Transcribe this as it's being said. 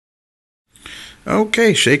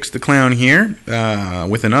Okay, Shakes the Clown here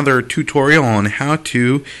with another tutorial on how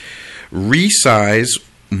to resize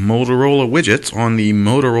Motorola widgets on the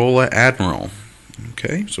Motorola Admiral.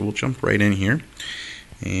 Okay, so we'll jump right in here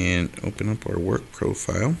and open up our work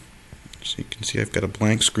profile. So you can see I've got a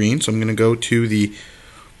blank screen, so I'm going to go to the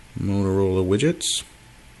Motorola widgets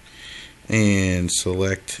and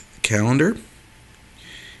select calendar.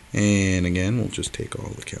 And again, we'll just take all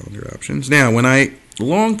the calendar options. Now, when I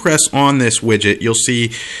long press on this widget, you'll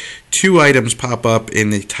see two items pop up in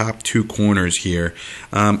the top two corners here.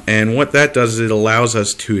 And what that does is it allows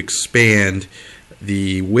us to expand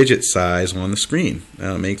the widget size on the screen.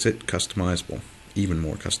 It makes it customizable, even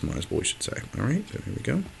more customizable, we should say. All right, so here we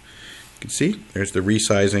go. You can see there's the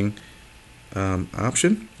resizing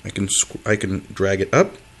option. I can drag it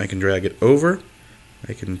up, I can drag it over,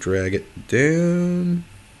 I can drag it down,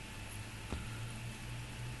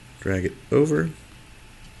 drag it over,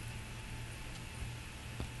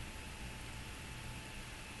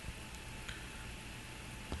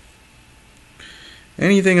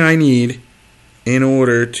 anything I need in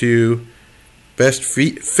order to best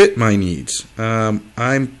fit my needs.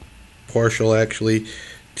 I'm partial actually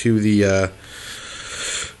to the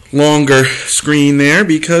longer screen there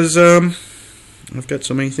because I've got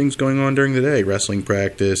so many things going on during the day, wrestling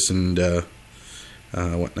practice and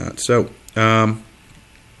whatnot. So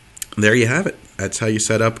there you have it. That's how you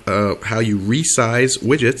set up how you resize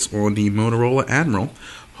widgets on the Motorola Admiral.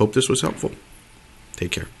 Hope this was helpful.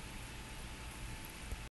 Take care.